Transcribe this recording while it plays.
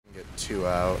TF2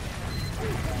 out.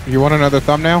 You want another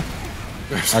thumbnail?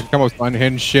 I come with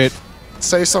unhinged shit.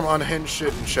 Say some unhinged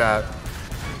shit in chat.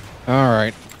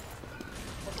 Alright.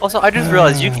 Also, I just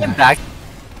realized you came back.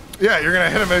 Yeah, you're gonna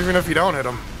hit him even if you don't hit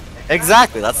him.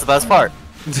 Exactly, that's the best part.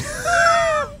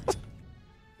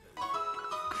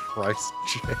 Christ,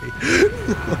 Jay.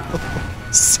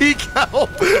 Seek help!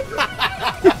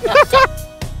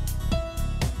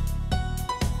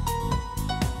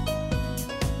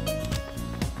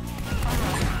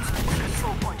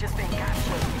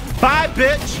 Bye,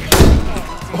 bitch!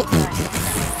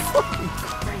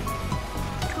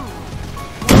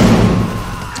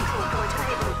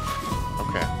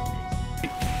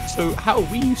 Okay. So how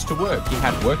we used to work, you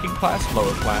had working class,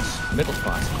 lower class, middle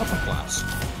class, upper class.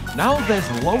 Now there's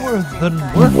lower than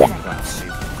working class.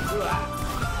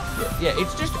 Yeah,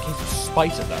 it's just a case of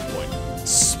spite at that point.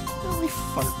 Smelly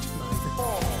fart tonight.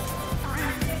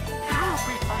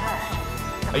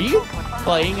 Are you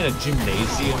playing in a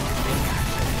gymnasium?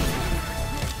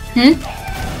 Hmm?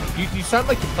 You sound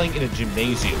like you're playing in a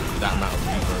gymnasium with that amount of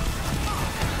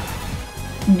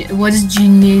reverb. What is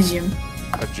gymnasium?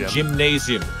 A gym.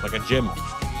 Gymnasium, like a gym.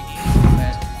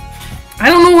 I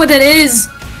don't know what that is.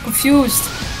 Confused.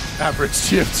 Average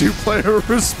TF2 player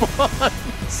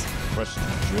response. Question to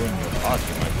join your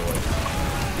party, my boy.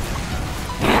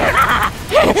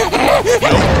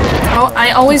 Oh,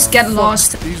 I always get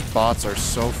lost. These bots are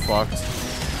so fucked.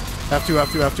 F2.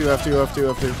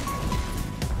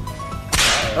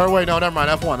 Oh wait, no, never mind.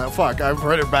 F1. Oh, fuck, I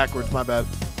read it backwards. My bad.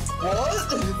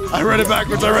 What? I read it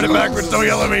backwards. Don't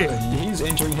yell at me. He's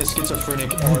entering his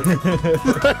schizophrenic arc.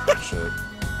 Shit.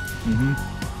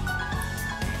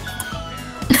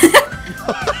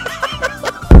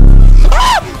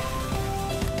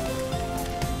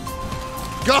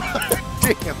 God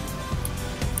damn.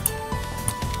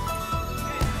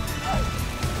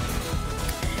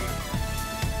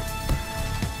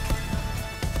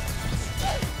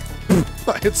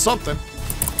 I hit something.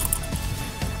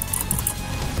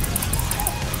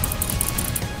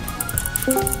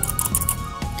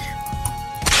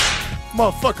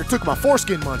 Motherfucker took my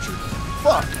foreskin muncher.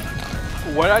 Fuck.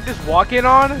 What did I just walk in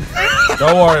on?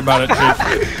 Don't worry about it,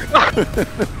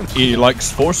 Chief. He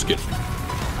likes foreskin.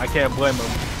 I can't blame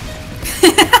him.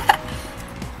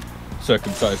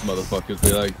 Circumcised motherfuckers,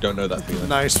 we like don't know that feeling.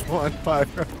 Nice one, Pyro.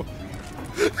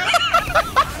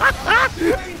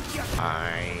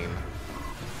 Fine.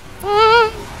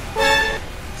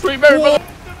 Sweet Mary Mother.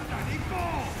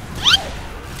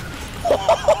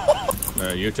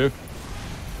 You too.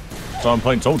 So I'm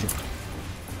playing soldier.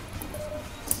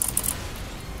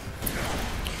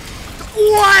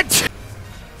 What?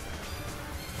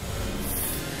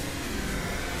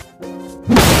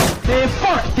 Hey,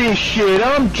 fuck this shit,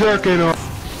 I'm jerking off.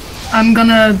 I'm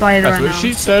gonna buy it That's right what now.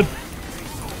 she said.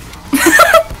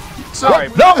 Sorry.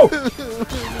 No!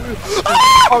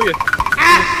 Oh yeah.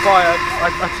 Fire. I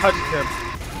touched him.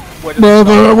 Wait,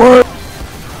 What?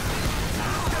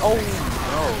 oh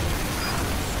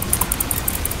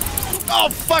Oh,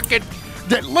 fucking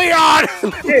Leon! no.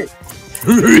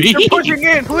 You're pushing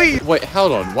in, please! Wait,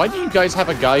 hold on. Why do you guys have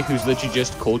a guy who's literally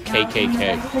just called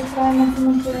KKK?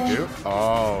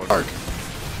 Oh, dark.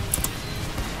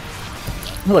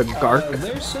 Hello, Gark.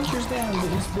 There's sensors down, but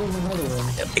he's building another one.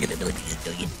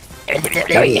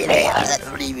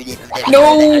 No!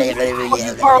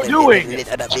 What's Carl doing?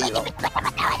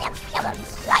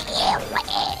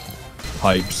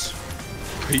 Pipes.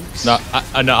 No,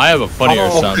 I have a funnier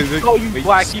sound. Go, you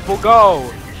black people, go!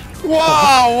 Whoa!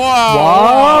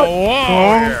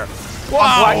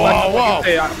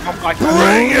 I'm black.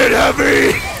 Bring it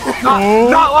heavy!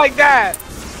 Not like that!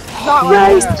 Not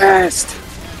like that!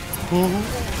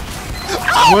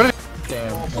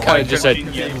 Damn. I just said,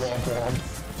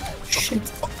 Shit.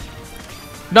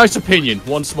 nice opinion,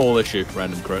 one small issue,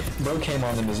 random crit. Bro came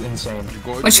on them is insane.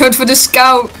 Watch out for the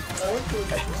scout.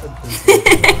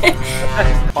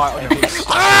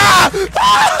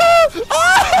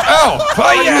 Oh!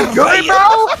 Fire! Good,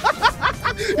 bro?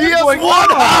 He has one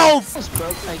health!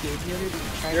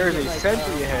 There's a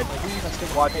sentry ahead.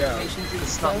 Watch out.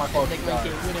 It's not my fault.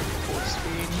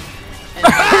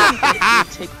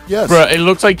 Yes. Bro, it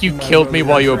looks like you killed me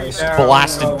while you were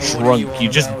blasted drunk. You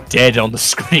just dead on the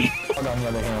screen. On the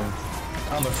other hand,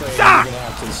 I'm afraid you're gonna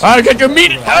have to I got your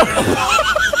meat!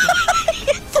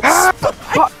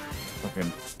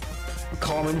 Fucking.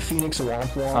 Common Phoenix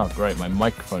Womp Womp. Oh, great, my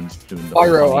microphone's doing the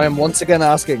Pyro, I am once again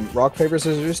asking rock, paper,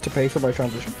 scissors to pay for my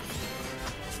transition.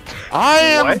 I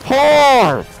am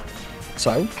poor!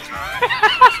 So?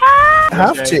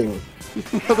 Have to.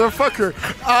 Motherfucker,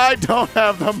 I don't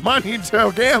have the money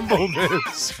to gamble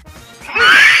this.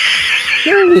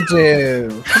 Sure you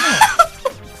do.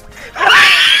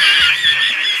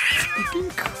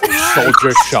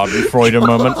 Soldier Schadenfreude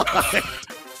moment.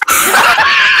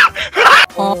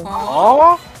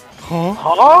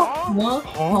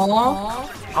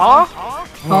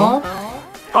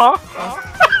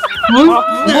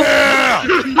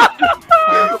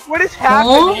 What is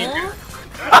happening?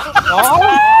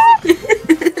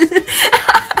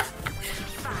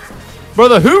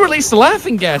 Brother, who released the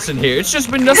laughing gas in here? It's just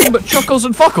been nothing but chuckles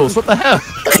and fuckles. What the hell?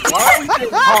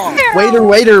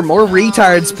 Waiter, more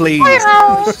retards, please.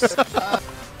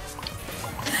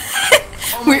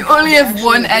 We only have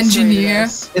one engineer.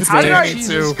 It's How did I me.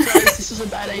 Too.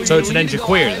 So it's an engine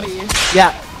queer then?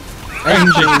 Yeah.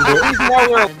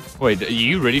 Wait, are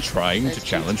you really trying to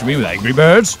challenge me with Angry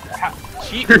Birds?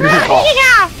 Dude,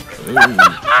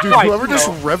 whoever just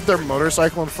revved their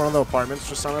motorcycle in front of the apartments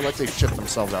just sounded like they shit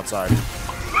themselves outside.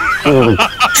 They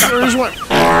just went.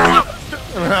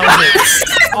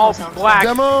 All black.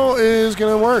 Demo is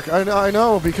gonna work. I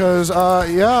know because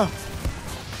yeah.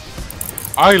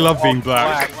 I love being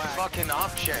black. Fucking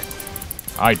option.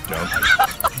 I don't.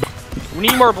 We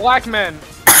need more black men.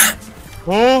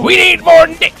 We need more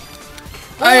dick!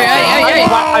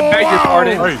 I beg your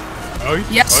pardon.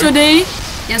 Yesterday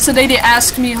they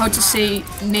asked me how to say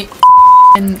Nick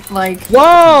and like.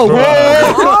 Whoa!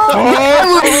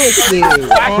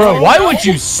 Bro, why would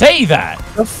you say that?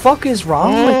 The fuck is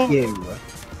wrong with you?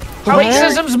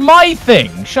 Racism's my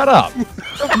thing. Shut up.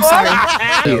 I'm sorry.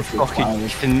 You fucking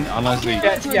can honestly.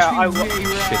 Yeah, I will.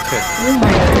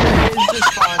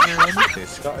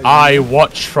 I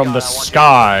watch from the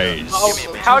skies.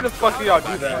 How the fuck do y'all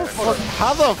do that?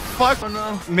 How the fuck?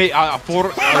 Mate, I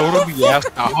already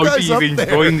asked how do you even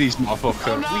join these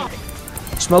motherfuckers?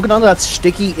 Smoking on that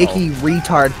sticky, icky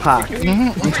retard pack.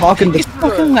 I'm talking to.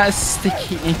 Fucking that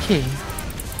sticky icky.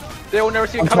 They will never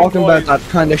see it I'm coming, talking boys. about that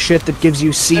kind of shit that gives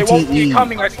you They won't see it CTE.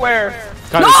 coming, I swear.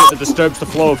 Kind of shit that disturbs the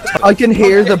flow of I can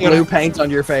hear the blue paint on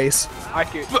your face. I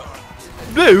can.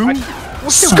 Blue?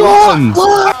 Scott!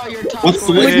 What's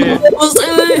the way?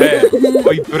 Hey,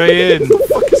 my brain.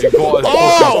 You got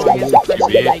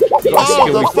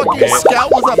Oh, the fucking scout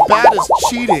was as bad as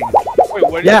cheating. Wait,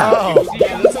 what? Yeah.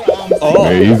 Oh.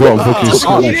 Hey, you got a fucking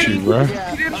scout issue, bro.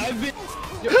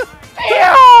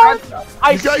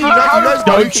 You guys know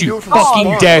Don't can you do it from fucking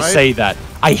spawn, dare right? say that.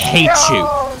 I hate you.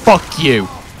 Fuck you.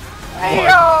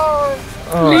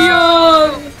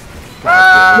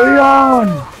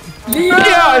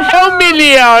 Leon, help me,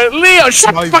 Leon. Leon,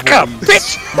 shut the fuck up,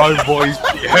 bitch. My voice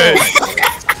hurt.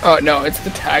 Oh no, it's the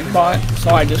tag bot, so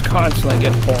I just constantly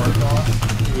get porn.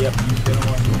 Yep.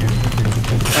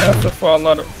 I have to follow a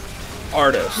lot of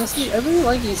artists. Honestly, I really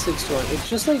like E6 Store. It's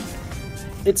just like,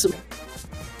 it's.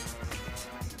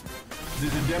 Did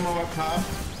the demo up top?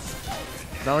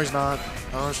 No, he's not. I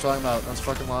don't know what you're talking about. That's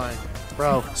fucking lying.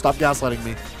 Bro, stop gaslighting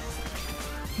me.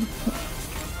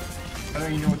 I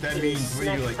don't even know what that means. What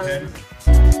are you, like 10?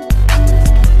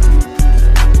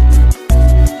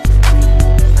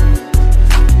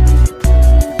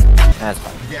 That's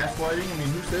fine. Gaslighting? I mean,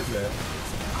 who says that?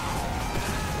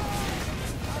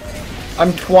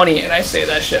 I'm 20 and I say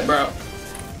that shit, bro.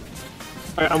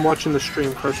 I'm watching the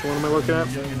stream first. What am I looking at?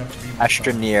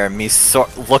 Astroneer, me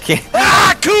looking.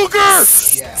 Ah, cougar!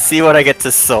 See what I get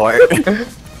to sort.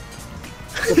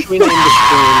 What should we name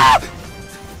the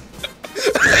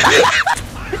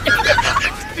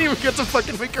Didn't even get to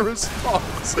fucking make a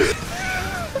response.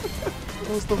 That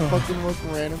was the fucking most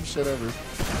random shit ever.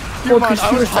 Keep in mind,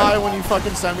 I was high when you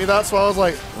fucking sent me that, so I was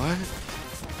like, what?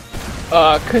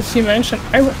 Cause you mentioned,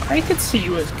 I could see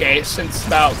you as gay since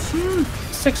about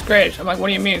 6th grade. I'm like, what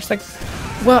do you mean? It's like,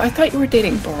 well, I thought you were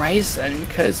dating Bryson,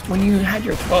 because when you had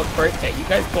your 12th birthday, you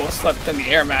guys both slept in the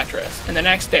air mattress, and the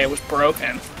next day it was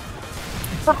broken.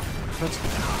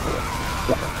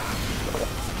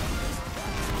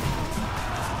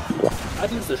 I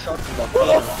think the shark is Who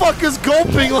the fuck is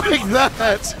gulping like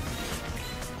that?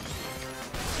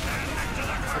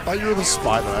 I thought you were the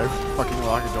spy that I fucking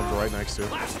rocket jumped right next to.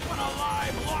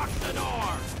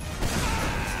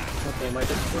 Okay, my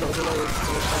Discord overlay is.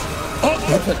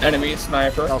 That's an enemy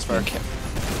sniper. That was fair.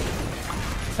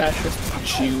 That's just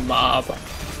Jew mob.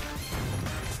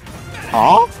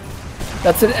 Huh?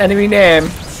 That's an enemy name.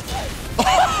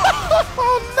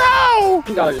 Oh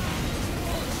no! Got it.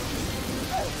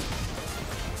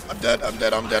 I'm dead, I'm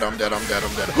dead, I'm dead, I'm dead, I'm dead,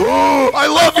 I'm dead. I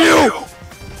love you!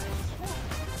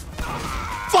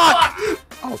 Fuck!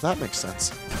 Oh, that makes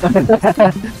sense.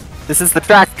 This is the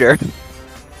tractor.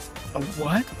 A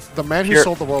what? The man who Here.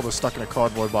 sold the world is stuck in a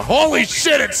cardboard box. Holy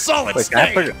shit, it's solid Wait, can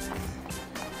I put state! it?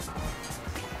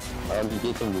 I'm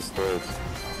getting the stairs.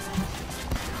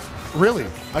 Really?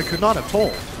 I could not have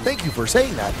told. Thank you for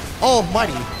saying that.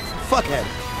 Almighty fuckhead.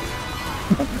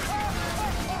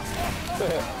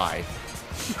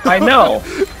 I know.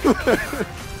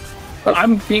 But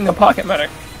I'm being a pocket medic.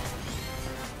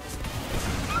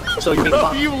 So you're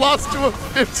being You lost to a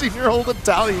 15-year-old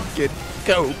Italian kid.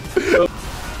 Go.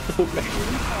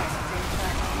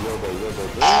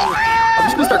 I'm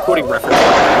just gonna start quoting references.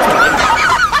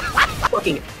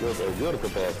 Fucking.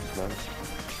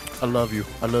 I love you.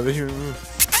 I love you.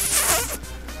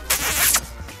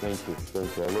 Thank you. I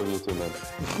love you too, man.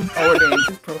 Oh, we're doing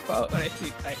his profile, and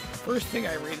first thing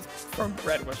I read from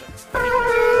Red was this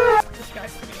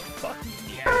guy's gonna be a fucking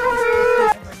yeah.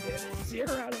 Never did. 0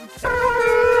 out of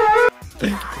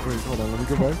 10. Wait, hold on. Let me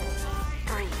go back.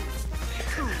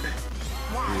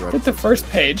 Hit the first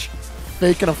page.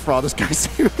 Fake and a fraud. This guy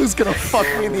said who's gonna fuck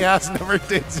me in the ass. Never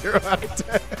did. 0 out of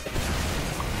 10.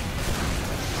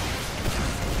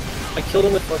 I killed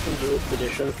him with fucking Dual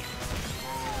Edition.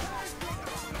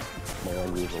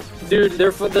 Dude,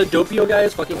 they're for the Doppio guy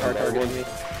is fucking hard targeting me.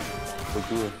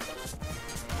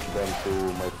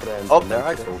 Oh, there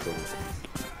I go.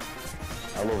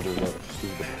 I love this man.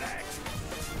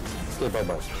 Okay,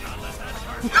 bye-bye.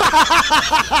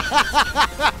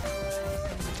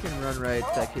 You can run right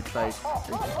that kid fight.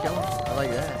 Just kill him. I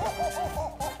like that.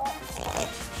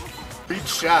 Read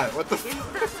chat. What the f?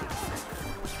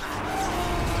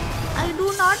 I do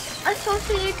not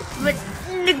associate with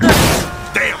niggas.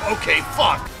 Damn, okay,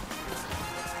 fuck.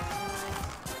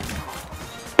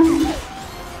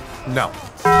 No.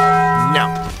 No.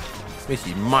 This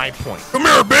is my point. Come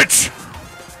here, bitch!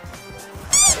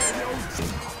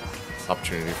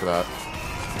 Opportunity for that.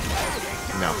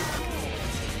 No.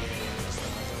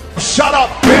 Shut up,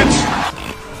 bitch!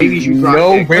 You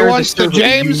know where the server,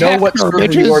 you know what server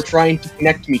you are trying to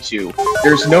connect me to.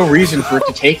 There's no reason for it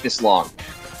to take this long.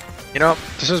 You know,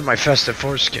 this is my festive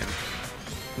foreskin.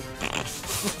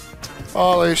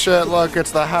 Holy shit, look,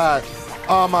 it's the hat.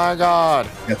 Oh my god.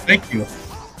 Yeah, thank you.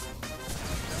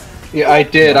 Yeah, I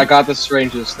did. I got the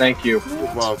strangest. Thank you.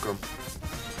 You're welcome.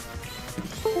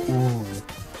 Ooh.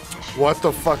 What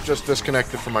the fuck just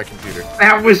disconnected from my computer?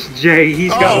 That was Jay.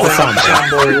 He's got the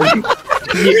soundboard.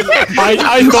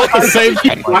 I thought the same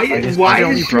thing. Why is the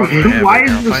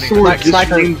sword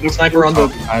sniper on the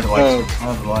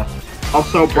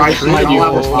also Bryson? Like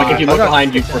if you look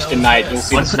behind you for Skin Knight, you'll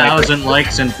see the sniper. 1,000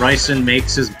 likes and Bryson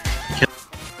makes his.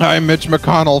 Hi, Mitch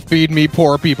McConnell. Feed me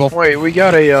poor people. Wait, we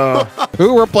got a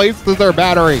Who replaces their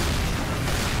battery?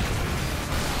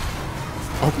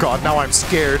 Oh god, now I'm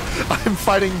scared. I'm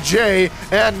fighting Jay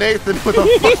and Nathan with a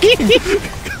fucking...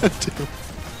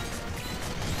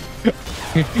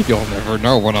 You'll never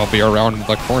know when I'll be around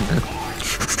the corner.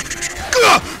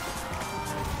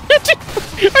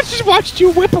 I just watched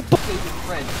you whip a...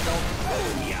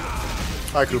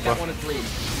 Hi, Koopa.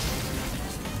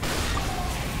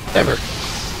 Never.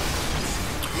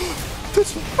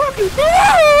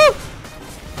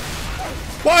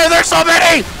 Why are there so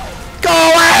many? Go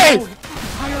away!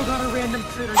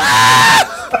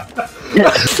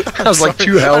 That was like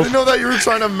 2 health. I didn't know that you were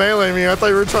trying to melee me. I thought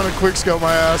you were trying to quickscope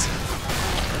my ass.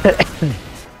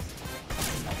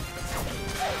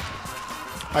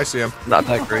 I see him. Not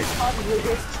that great.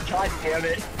 God damn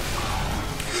it.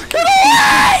 Get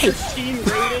away! 15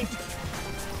 rating.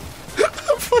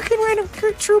 Fucking random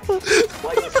creep trooper.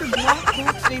 Why is your block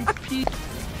not same piece?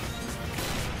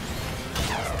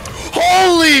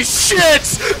 Holy shit!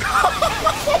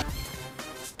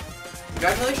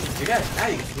 Congratulations, you guys. Now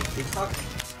you can keep talking.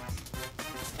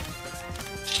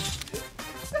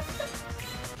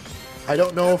 I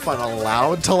don't know if I'm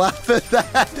allowed to laugh at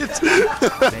that.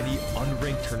 Many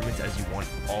unranked tournaments as you want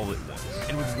all at once.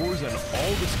 And with Warzone,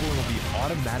 all the scoring will be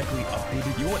automatically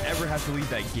updated. You won't ever have to leave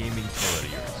that gaming toilet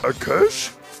of yours. A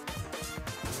kush?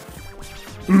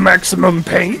 Maximum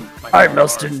pain I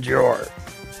must endure.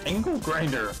 Angle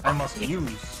grinder I must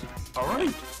use.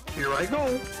 Alright, here I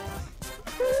go.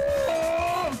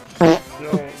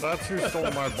 Yo, that's who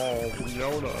stole my balls.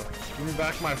 Yoda. Give me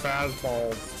back my Faz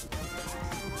balls.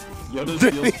 You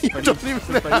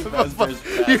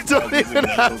don't even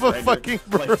have a fucking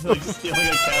broom. Like stealing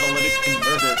a catalytic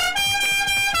converter.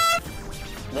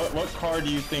 What car do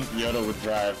you think Yoda would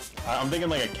drive? I'm thinking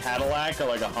like a Cadillac or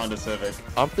like a Honda Civic.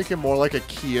 I'm thinking more like a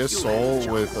Kia Soul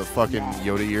with a fucking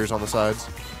Yoda ears on the sides.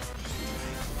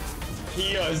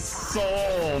 Kia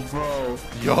Soul, bro.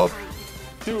 Yup.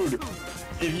 Dude,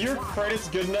 if your credit's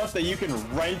good enough that you can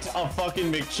rent a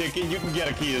fucking McChicken, you can get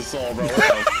a Kia Soul, bro. What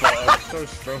the fuck? So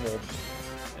shriveled.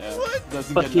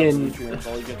 Fucking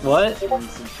what? No,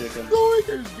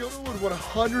 Lakers, Yoda would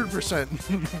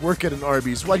 100% work at an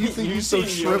Arby's. Why do you think he's so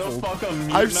shriveled?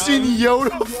 I've seen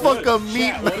Yoda fuck a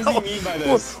meat What does he mean by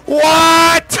this?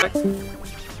 What?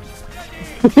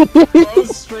 Bro,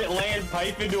 straight land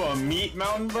pipe into a meat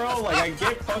mountain, bro? Like, I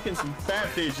get fucking some fat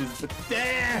fishes, but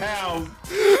damn!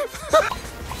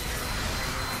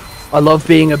 I love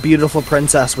being a beautiful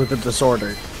princess with a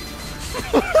disorder.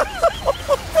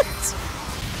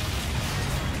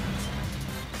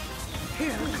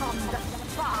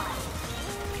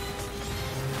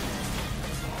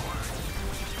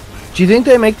 Do you think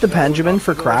they make the Benjamin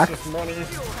for crack?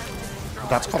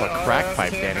 That's called a crack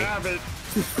pipe, Danny.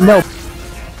 No.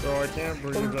 Bro, I can't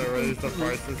believe they raised the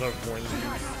prices of Wendy's.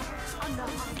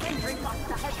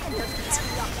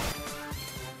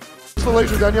 It's the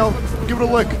laser, Danielle. Give it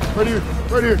a lick. Right here.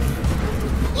 Right here.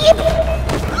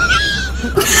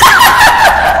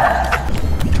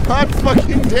 God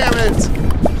fucking damn it!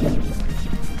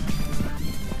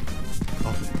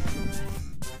 Oh.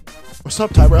 What's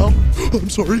up, Tyrell? I'm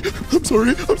sorry. I'm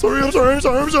sorry. I'm sorry. I'm sorry. I'm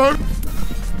sorry. I'm sorry.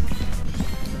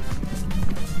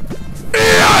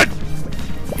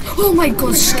 Oh my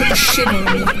god, get the shit out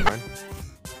of me.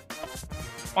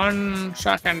 1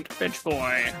 second, bitch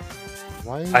boy.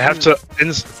 Why I have to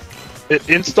it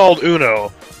installed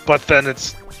Uno, but then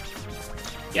it's...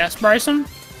 Yes, Bryson?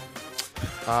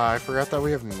 I forgot that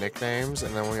we have nicknames,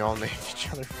 and then we all name each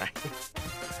other faggot.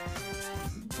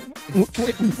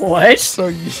 What? So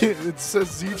it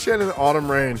says Z-Chen and Autumn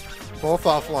Rain, both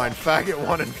offline. Faggot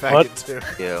 1 and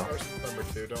Faggot 2. Yeah. Number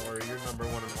 2, don't worry, you're number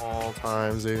 1 in all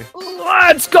time, Z.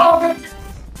 Let's go!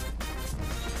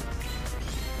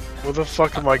 Where the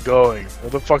fuck am I going?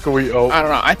 Where the fuck are we? Oh. I don't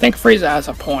know. I think Frieza has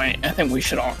a point. I think we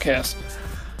should all kiss.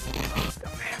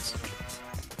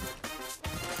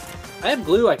 I have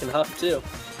glue I can huff too.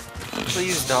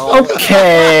 Please don't.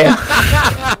 Okay.